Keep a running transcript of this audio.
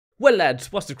Well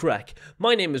lads, what's the crack?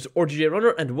 My name is RGJ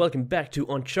Runner and welcome back to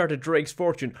Uncharted Drake's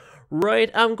Fortune.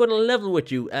 Right, I'm gonna level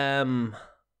with you.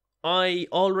 I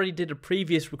already did a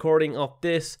previous recording of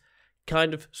this,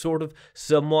 kind of, sort of,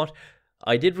 somewhat.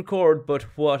 I did record, but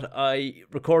what I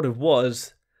recorded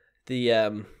was the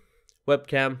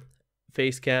webcam,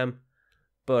 face cam,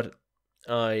 but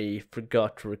I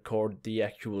forgot to record the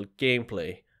actual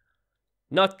gameplay.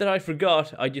 Not that I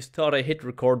forgot, I just thought I hit the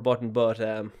record button,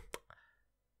 but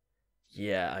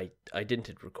yeah, I didn't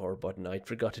hit the record button. I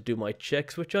forgot to do my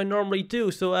checks, which I normally do,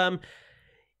 so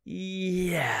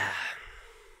yeah.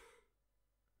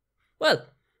 Well,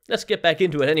 let's get back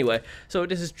into it anyway. So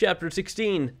this is chapter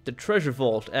 16, the treasure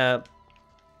vault. Now,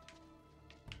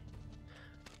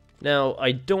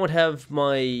 I don't have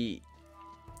my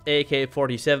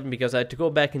AK-47 because I had to go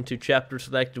back into chapter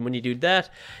select, and when you do that,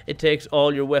 it takes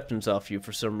all your weapons off you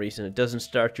for some reason. It doesn't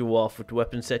start you off with the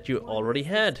weapons that you already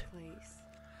had.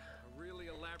 A really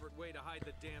elaborate way to hide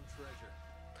the damn treasure.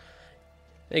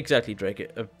 Exactly, Drake.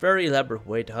 A very elaborate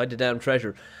way to hide the damn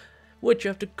treasure, which you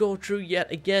have to go through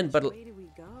yet again, but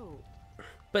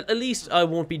at least I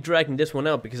won't be dragging this one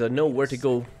out because I know where to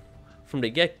go from the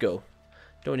get-go.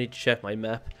 Don't need to check my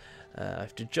map. I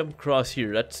have to jump across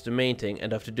here, that's the main thing,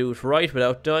 and I have to do it right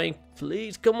without dying.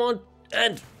 Please, come on!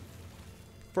 And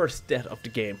first death of the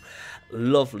game.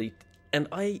 Lovely. And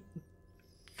I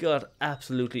got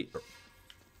absolutely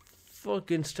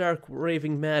fucking stark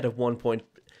raving mad at one point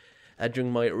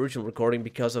during my original recording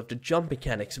because of the jump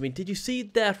mechanics. I mean, did you see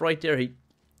that right there? He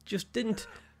just didn't...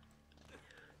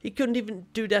 He couldn't even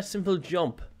do that simple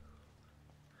jump.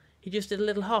 He just did a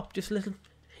little hop, just a little...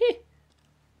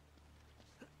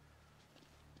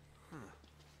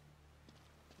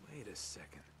 Wait a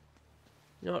second.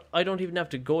 You know what? I don't even have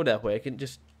to go that way. I can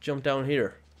just jump down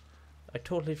here. I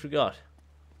totally forgot.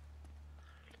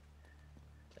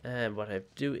 And what I have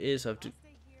to do is I have to...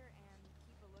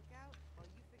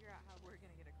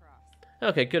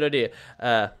 Okay, good idea.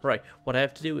 Right, what I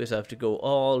have to do is I have to go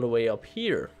all the way up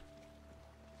here.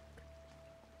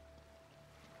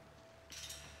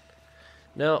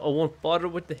 Now, I won't bother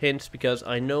with the hints because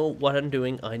I know what I'm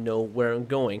doing, I know where I'm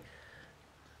going.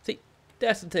 See,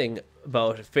 that's the thing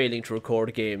about failing to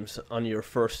record games on your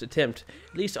first attempt.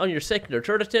 At least on your second or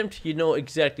third attempt, you know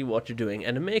exactly what you're doing,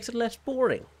 and it makes it less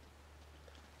boring.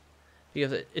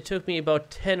 Because it took me about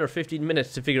 10 or 15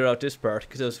 minutes to figure out this part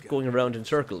because I was going around in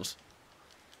circles.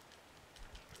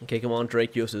 Okay, come on,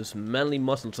 Drake, use those manly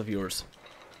muscles of yours.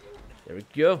 There we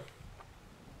go.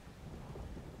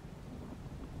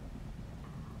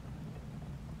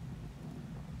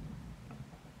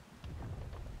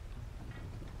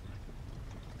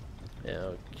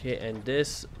 Okay, and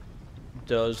this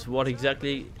does what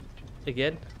exactly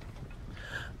again?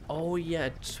 Oh yeah,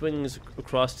 it swings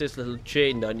across this little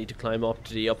chain that I need to climb up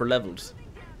to the upper levels.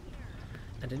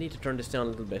 And I need to turn this down a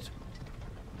little bit.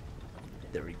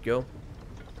 There we go.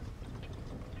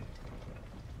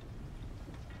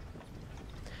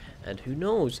 And who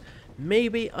knows,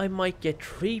 maybe I might get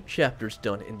 3 chapters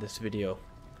done in this video.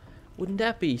 Wouldn't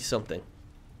that be something?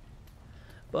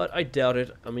 But I doubt it.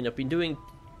 I mean, I've been doing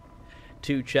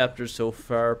 2 chapters so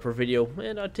far per video,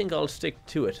 and I think I'll stick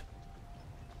to it.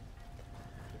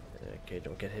 Okay,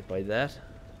 don't get hit by that.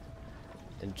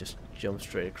 And just jump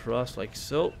straight across like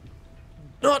so.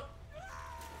 Not!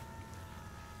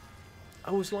 I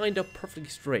was lined up perfectly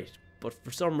straight, but for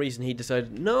some reason he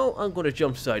decided, no, I'm going to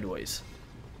jump sideways.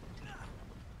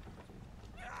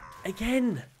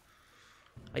 Again!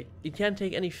 You can't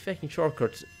take any fucking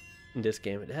shortcuts in this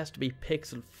game. It has to be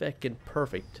pixel fucking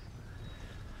perfect.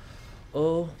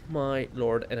 Oh my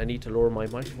lord, and I need to lower my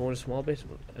microphone a small bit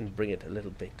and bring it a little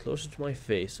bit closer to my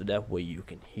face so that way you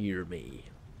can hear me.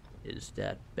 Is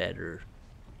that better?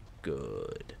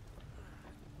 Good.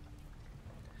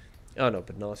 Oh no,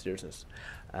 but no seriousness.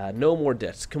 No more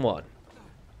deaths, come on.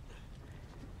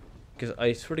 Because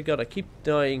I swear to God, I keep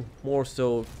dying more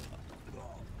so...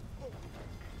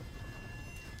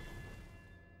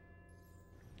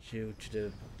 due to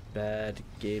the bad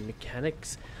game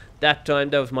mechanics. That time,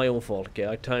 that was my own fault. Okay,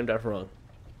 I timed that wrong.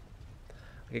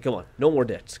 Okay, come on. No more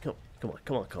deaths. Come on, Rob.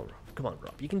 Come on,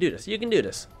 Rob. You can do this. You can do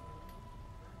this.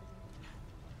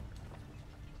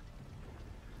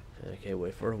 Okay,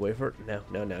 wait for it. No.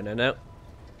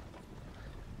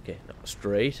 Okay, no,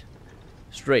 straight.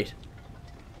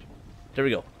 There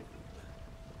we go.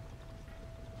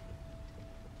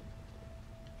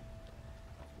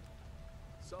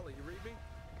 Sully, you read me?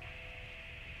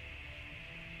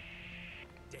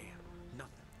 Damn,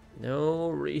 nothing. No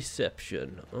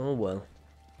reception. Oh well.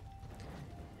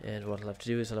 And what I'll have to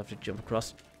do is I'll have to jump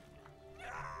across.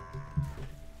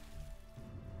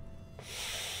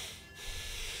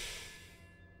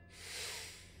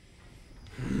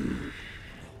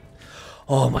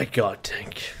 Oh my god,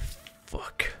 tank.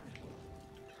 Fuck.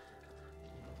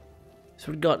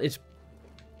 So god, it's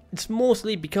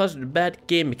mostly because of the bad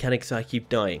game mechanics I keep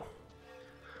dying.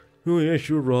 Oh yeah,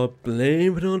 sure Rob,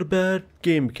 blame it on the bad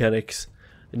game mechanics.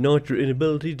 And not your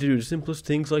inability to do the simplest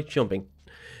things like jumping.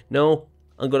 No,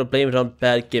 I'm gonna blame it on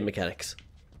bad game mechanics.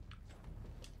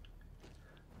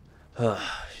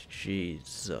 Ah,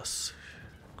 Jesus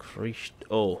Christ.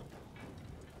 Oh.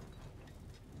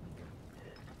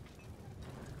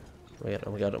 Oh my god,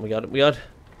 oh my god, oh my god, oh my god.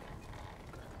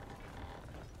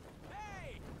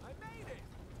 Hey, I made it.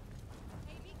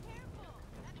 Hey, be careful!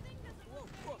 That thing doesn't look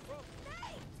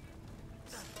very...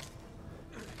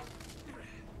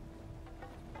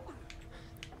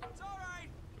 It's all right.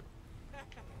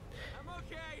 I'm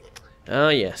okay. Ah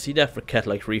yeah, see that for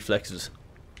cat-like reflexes.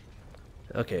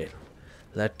 Okay,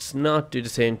 let's not do the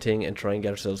same thing and try and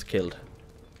get ourselves killed.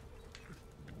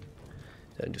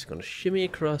 So I'm just gonna shimmy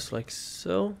across like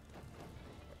so.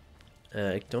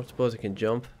 I don't suppose I can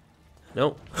jump.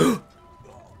 No.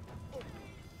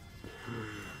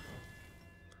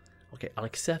 Okay, I'll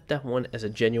accept that one as a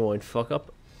genuine fuck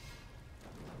up.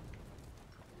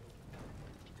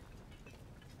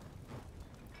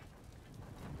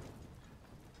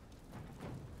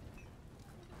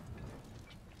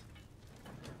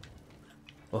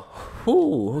 Oh,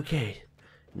 whew, okay.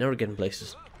 Now we're getting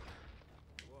places.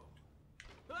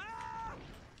 Okay.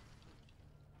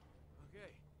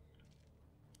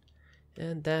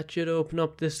 And that should open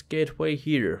up this gateway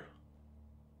here.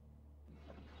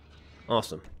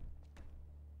 Awesome.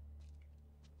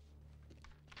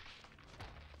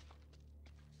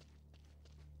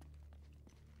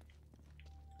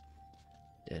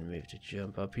 Then we have to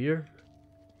jump up here.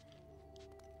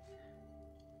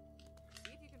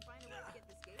 See if you can find a way to get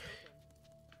this gate open.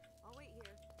 I'll wait here.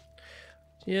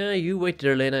 Yeah, you wait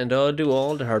there, Lena, and I'll do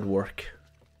all the hard work.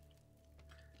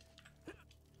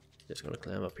 Just gonna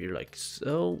climb up here like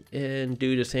so, and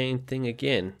do the same thing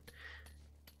again.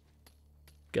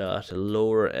 Got to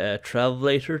lower a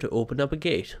travelator to open up a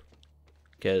gate.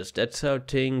 Because that's how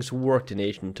things worked in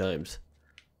ancient times.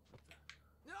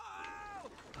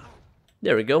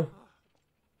 There we go.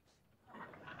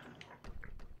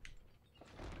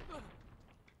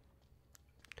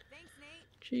 Thanks, Nate.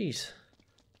 Jeez.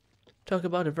 Talk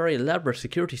about a very elaborate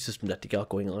security system that they got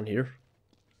going on here.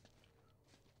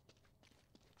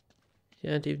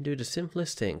 Can't even do the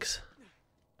simplest things.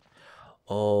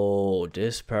 Oh,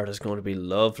 this part is going to be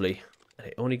lovely.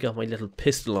 I only got my little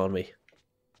pistol on me.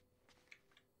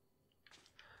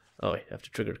 Oh, I have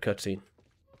to trigger the cutscene.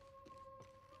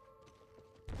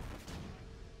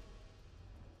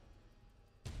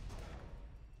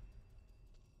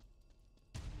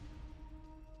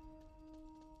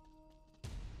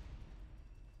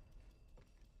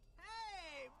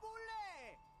 Hey, Boule!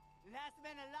 Last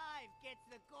man alive gets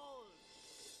the gold.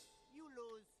 You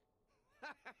lose.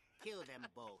 Kill them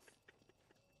both.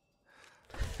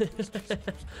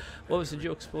 What was the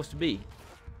joke supposed to be?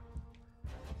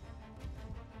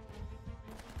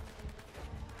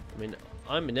 I mean,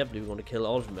 I'm inevitably going to kill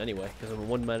all of them anyway, because I'm a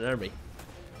one-man army.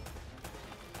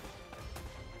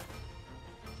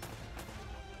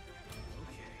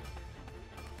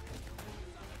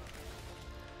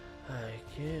 I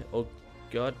can't. Oh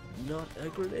god, not a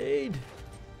grenade!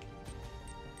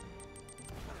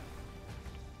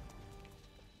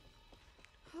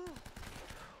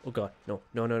 Oh god, no,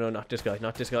 no, no, no, not this guy,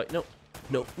 not this guy, no,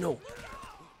 no, no.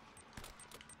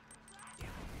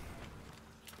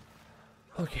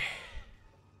 Okay.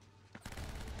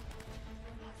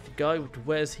 The guy with the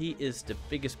Wes, he is the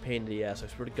biggest pain in the ass, I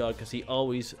swear to god, because he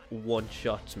always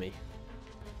one-shots me.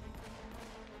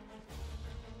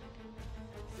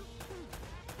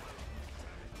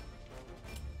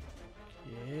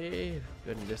 Okay,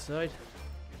 good on this side.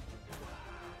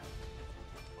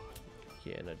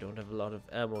 Yeah, and I don't have a lot of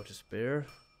ammo to spare.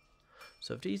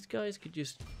 So if these guys could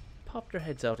just pop their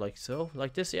heads out like so,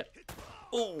 like this, yeah.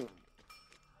 Oh!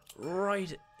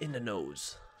 Right in the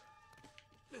nose.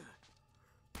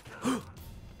 I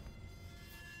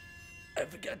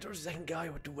forgot there was a second guy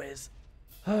with the Wes.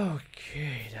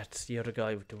 Okay, that's the other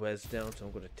guy with the Wes down, so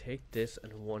I'm going to take this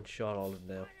and one-shot all of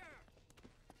them now.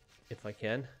 If I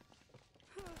can.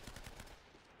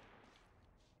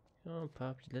 Come on,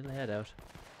 pop your little head out.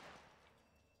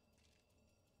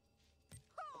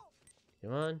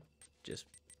 Come on, just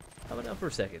pop it out for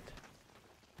a second.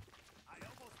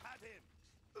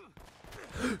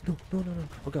 No, no, no, no.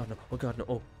 Oh god, no. Oh god, no.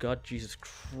 Oh god, Jesus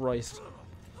Christ.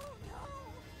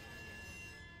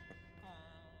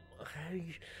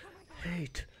 I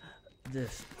hate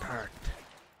this part.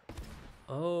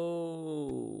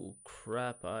 Oh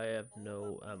crap, I have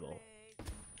no ammo.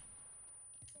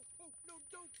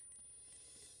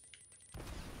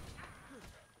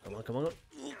 Come on, come on.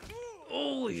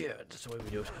 Oh yeah, that's the way we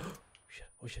do it. Shit,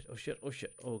 oh shit, oh shit, oh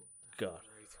shit, oh god.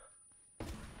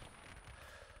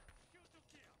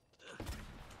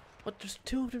 What, there's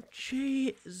two of them?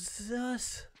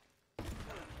 Jesus.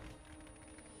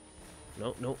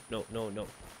 No, no, no, no, no.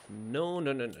 No,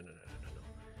 no, no, no, no, no, no, no.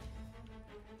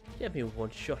 Can't be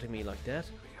one-shotting me like that.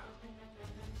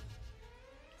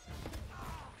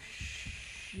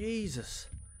 Jesus.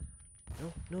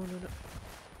 No, no, no, no.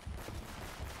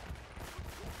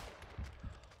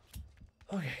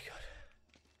 Okay, good.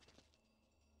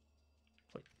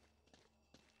 Wait.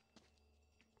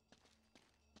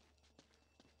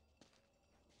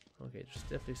 Okay, there's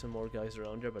definitely some more guys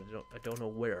around here, but I don't know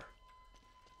where.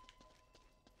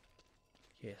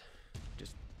 Yeah,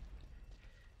 just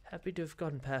happy to have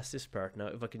gotten past this part now.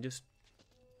 If I can just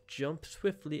jump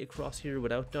swiftly across here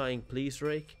without dying, please,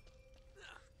 Rake.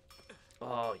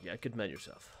 Oh, yeah, good man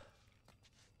yourself.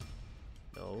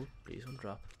 No, please don't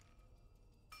drop.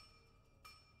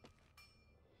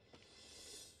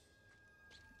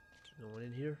 There's no one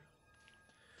in here.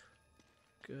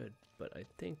 Good, but I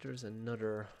think there's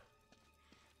another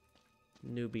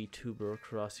newbie tuber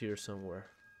across here somewhere.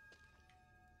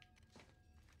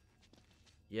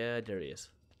 Yeah, there he is.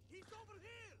 He's over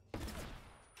here.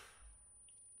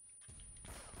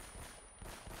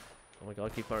 Oh my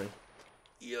god, keep firing.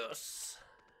 Yes!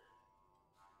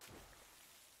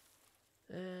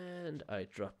 And I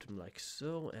dropped him like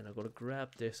so, and I'm gonna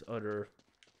grab this other...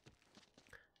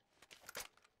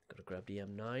 Gonna grab the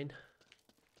M9.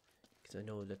 Because I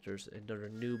know that there's another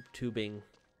noob tubing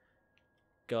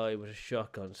guy with a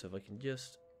shotgun, so if I can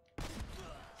just...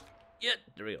 Yeah,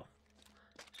 there we go.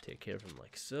 Take care of him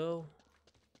like so.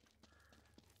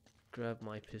 Grab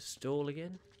my pistol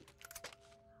again.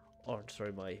 Or,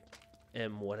 sorry, my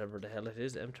M whatever the hell it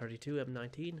is. M32,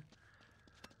 M19.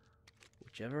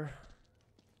 Whichever.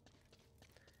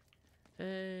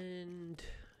 And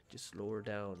just lower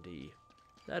down the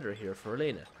ladder here for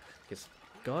Elena. Because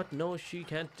God knows she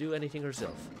can't do anything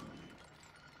herself.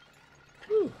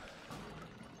 Whew.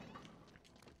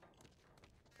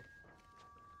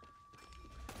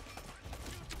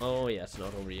 Oh yeah, it's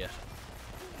not over yet.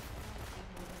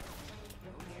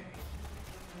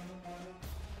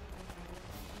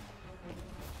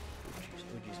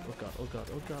 Oh jeez, oh god, oh god,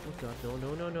 oh god, oh god, no,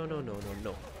 no, no, no, no, no, no,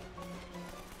 no.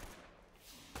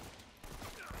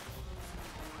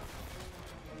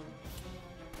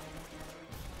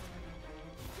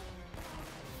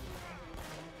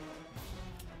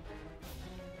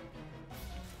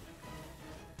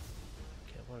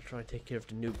 Okay, I want to try and take care of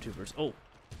the noob tubers. Oh!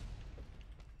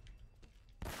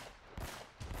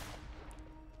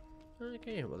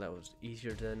 Okay, well that was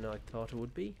easier than I thought it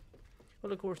would be.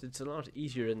 Well, of course, it's a lot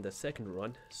easier in the second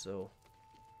run, so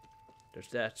there's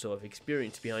that. So I've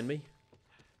experience behind me.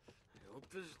 I hope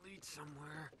this leads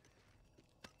somewhere.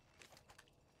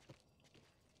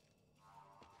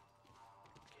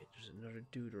 Okay, there's another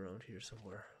dude around here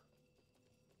somewhere.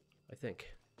 I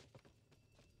think.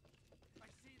 I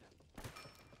see them.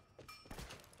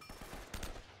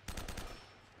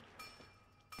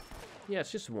 Yeah,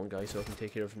 it's just one guy, so I can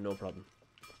take care of him, no problem.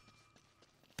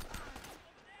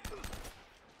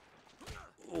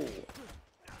 Oh.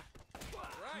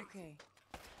 Okay.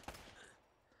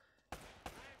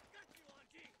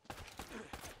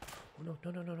 Oh, no,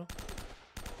 no, no, no, no.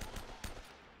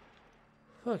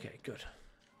 Okay, good.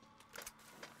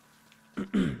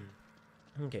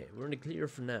 Okay, we're in the clear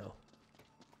for now.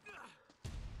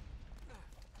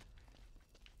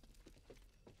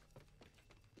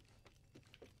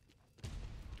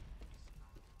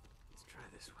 Let's try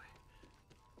this way.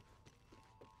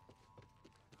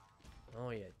 Oh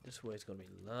yeah, this way is gonna be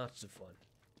lots of fun.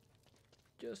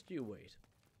 Just you wait.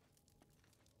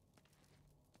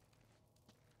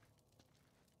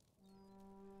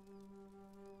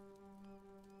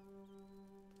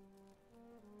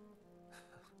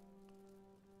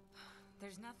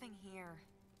 There's nothing here.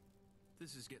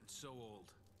 This is getting so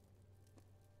old.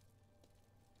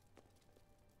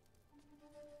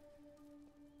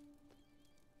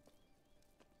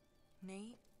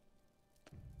 Nate?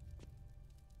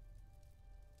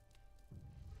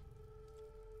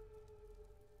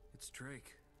 It's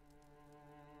Drake.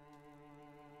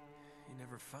 He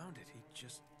never found it. He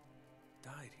just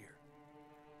died here.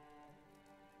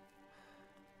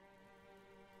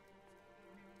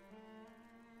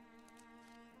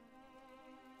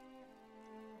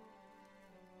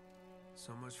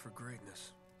 So much for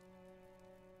greatness.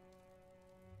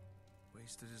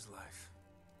 Wasted his life.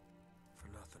 For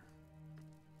nothing.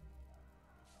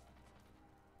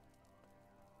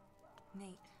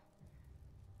 Nate,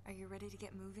 are you ready to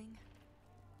get moving?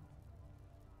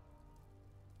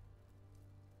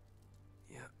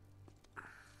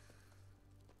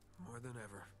 than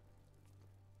ever.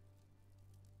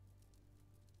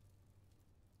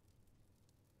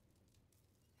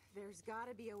 There's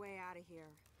gotta be a way out of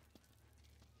here.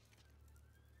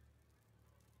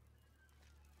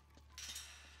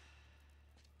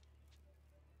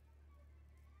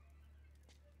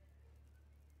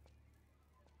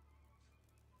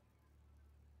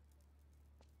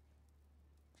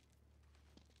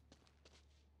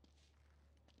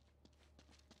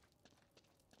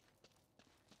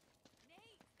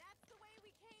 Nate, that's the way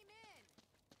we came in.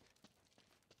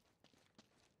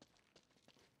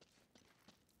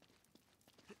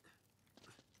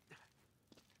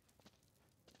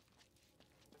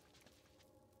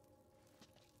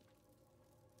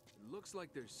 It looks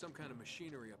like there's some kind of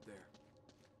machinery up there.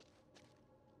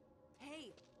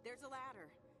 Hey, there's a ladder.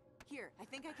 Here, I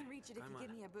think I can reach it if Come you on.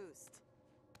 give me a boost.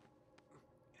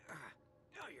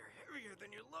 Oh, you're heavier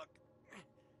than you look.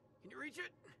 Can you reach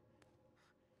it?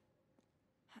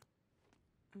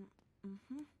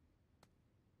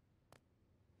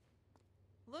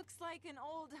 Looks like an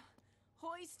old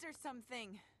hoist or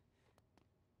something.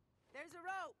 There's a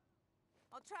rope.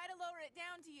 I'll try to lower it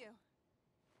down to you.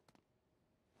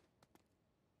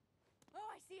 Oh,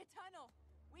 I see a tunnel.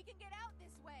 We can get out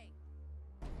this way.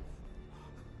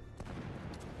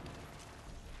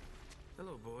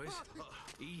 Hello, boys.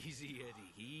 Easy,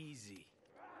 Eddie, easy.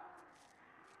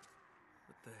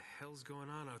 What the hell's going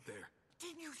on out there?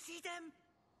 Didn't you see them?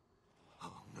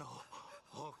 Oh no.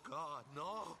 Oh God,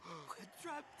 no. We're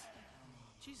trapped.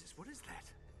 Jesus, what is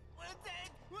that? We're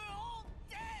dead. We're all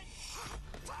dead.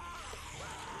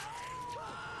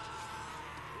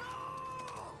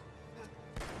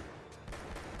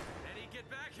 Eddie, get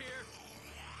back here!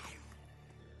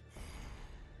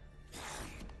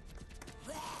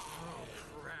 Oh,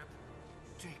 crap.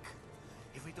 Jake,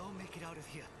 if we don't make it out of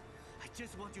here, I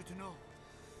just want you to know,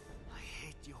 I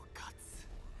hate your guts.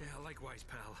 Yeah, likewise,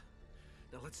 pal.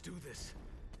 Now let's do this.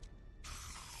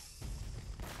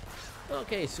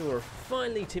 Okay, so we're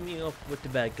finally teaming up with the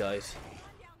bad guys.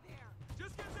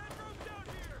 Just get that rope down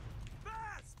here!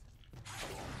 Fast!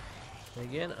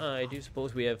 Again, I do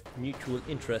suppose we have mutual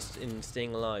interest in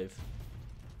staying alive.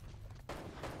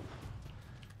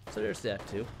 So there's that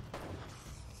too.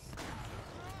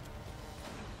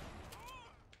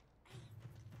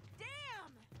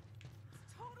 Damn!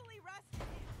 It's totally rusted.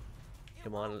 It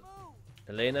Come on, won't move.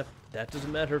 Elena, that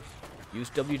doesn't matter. Use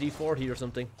WD-40 or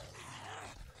something.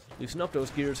 Loosen up those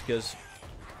gears, because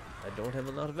I don't have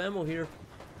a lot of ammo here.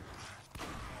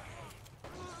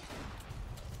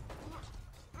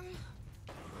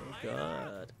 Oh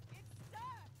God.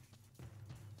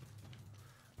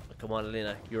 Oh, come on,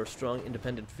 Elena. You're a strong,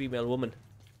 independent female woman.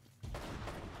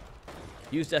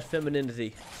 Use that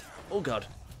femininity. Oh God.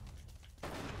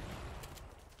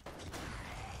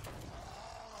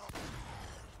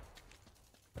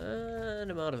 And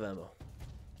I'm out of ammo.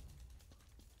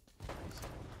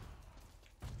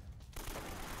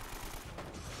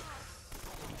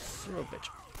 Son of a bitch.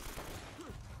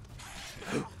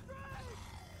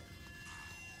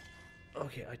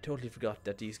 Okay, I totally forgot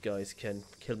that these guys can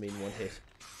kill me in one hit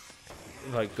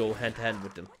if I go hand to hand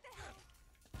with them.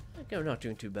 I think I'm not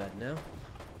doing too bad now.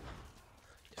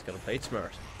 Just gotta play it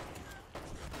smart.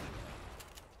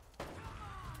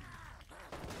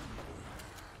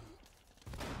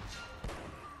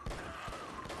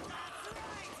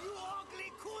 You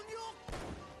ugly kunyuk!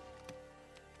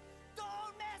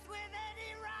 Don't mess with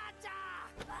Eddie Raja!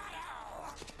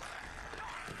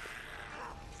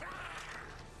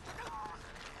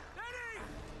 Eddie!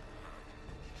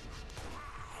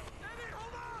 Eddie,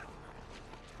 hold on!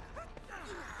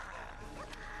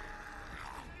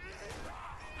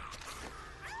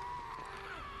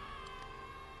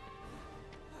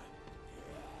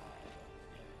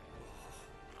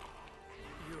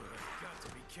 You have got to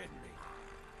be kidding me.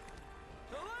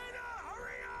 Elena,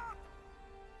 hurry up!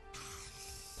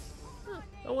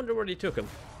 I wonder where they took him.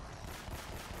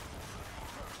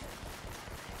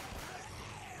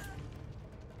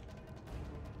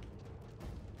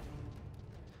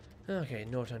 Okay,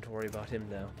 no time to worry about him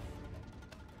now.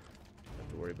 Have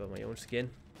to worry about my own skin.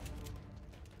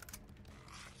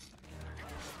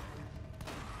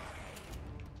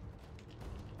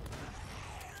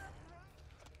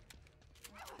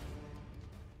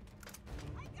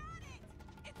 I got it!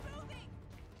 It's moving!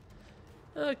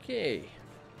 Okay.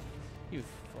 You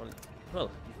fun.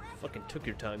 Well, you fucking took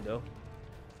your time though.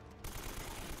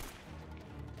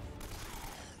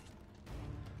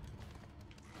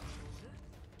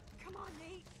 Come on,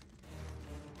 Nate.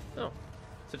 Oh,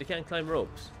 so they can't climb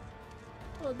ropes.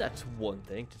 Well, that's one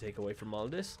thing to take away from all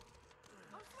this.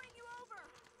 I'll swing you over.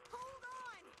 Hold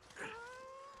on.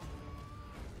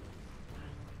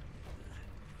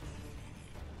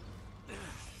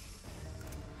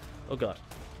 Oh god.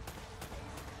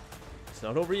 It's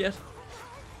not over yet.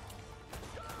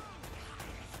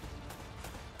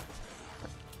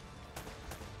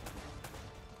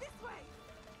 This way.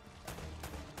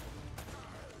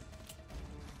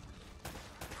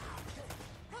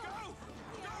 What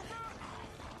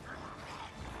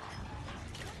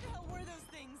the hell were those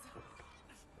things?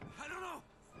 I don't know.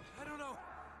 I don't know.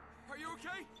 Are you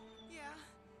okay? Yeah.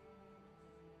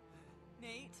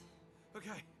 Nate?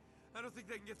 Okay. I don't think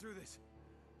they can get through this.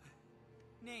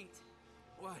 Nate,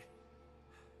 What?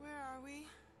 where are we?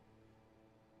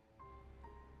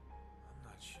 I'm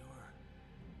not sure.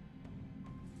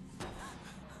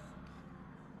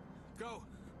 Go.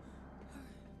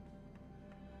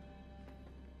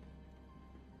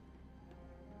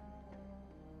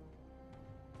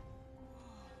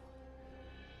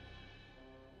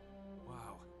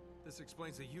 Wow. This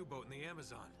explains the U-boat in the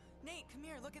Amazon. Nate, come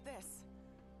here, look at this.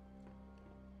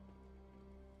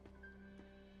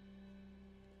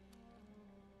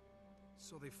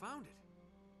 So they found it.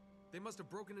 They must have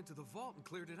broken into the vault and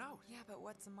cleared it out. Yeah, but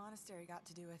what's a monastery got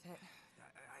to do with it?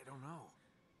 I don't know.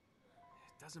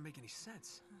 It doesn't make any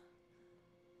sense.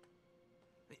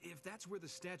 If that's where the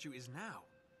statue is now...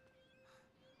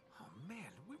 Oh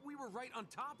man, we were right on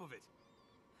top of it.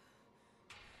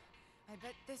 I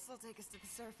bet this will take us to the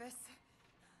surface.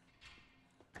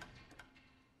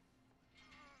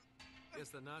 Guess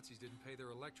the Nazis didn't pay their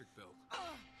electric bill.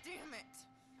 Oh, damn it!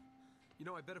 You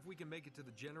know, I bet if we can make it to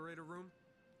the generator room,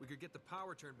 we could get the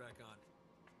power turned back on.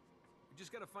 We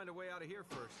just gotta find a way out of here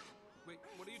first. Wait,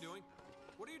 what are you doing?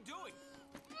 What are you doing?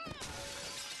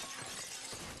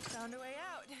 Found a way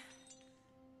out.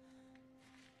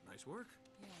 Nice work.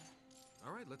 Yeah.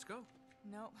 All right, let's go.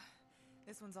 Nope.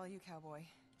 This one's all you, cowboy.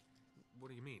 What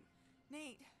do you mean?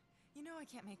 Nate, you know I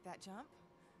can't make that jump.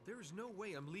 There is no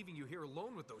way I'm leaving you here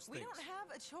alone with those We things. don't have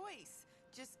a choice.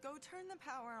 Just go turn the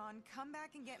power on, come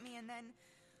back and get me, and then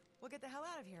we'll get the hell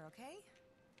out of here, okay?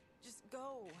 Just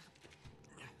go.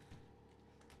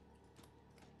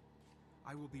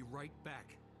 I will be right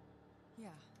back. Yeah.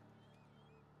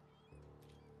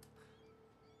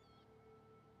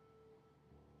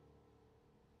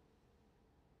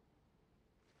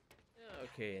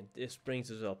 Okay, and this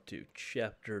brings us up to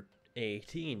chapter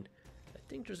 18. I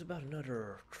think there's about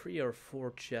another 3 or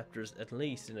 4 chapters at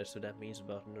least in it, so that means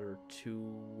about another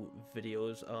 2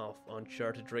 videos of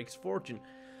Uncharted Drake's Fortune.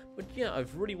 But yeah,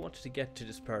 I've really wanted to get to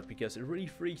this part because it really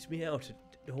freaks me out,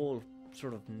 the whole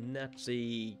sort of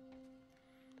Nazi...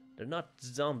 They're not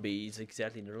zombies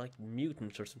exactly, they're like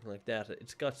mutants or something like that.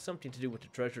 It's got something to do with the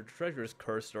treasure. The treasure is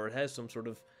cursed, or it has some sort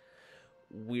of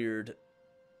weird,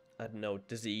 I don't know,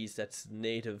 disease that's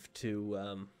native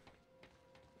to,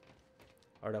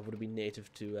 or that would be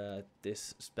native to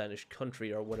this Spanish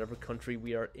country, or whatever country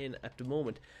we are in at the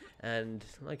moment. And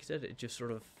like I said, it just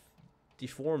sort of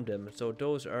deformed them. So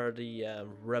those are the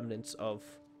remnants of,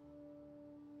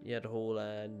 yeah, the whole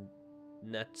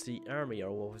Nazi army,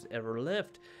 or what was ever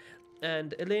left.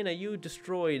 And Elena, you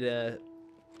destroyed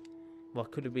what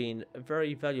could have been a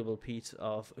very valuable piece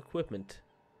of equipment.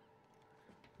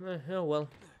 Oh well.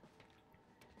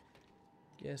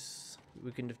 Guess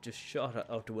we can have just shot it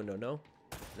out the window, no?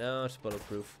 No, it's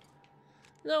bulletproof.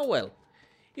 No, well.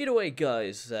 Either way,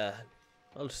 guys,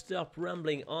 I'll stop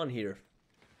rambling on here.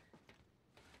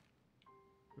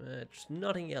 There's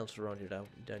nothing else around here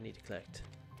that I need to collect.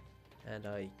 And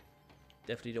I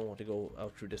definitely don't want to go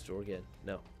out through this door again.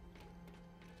 No.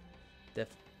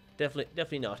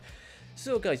 Definitely not.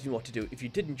 So guys, you know what to do. If you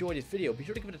did enjoy this video, be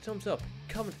sure to give it a thumbs up,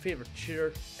 comment, favorite,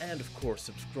 share, and of course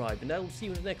subscribe. And I will see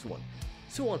you in the next one.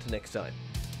 So on to next time.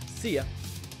 See ya.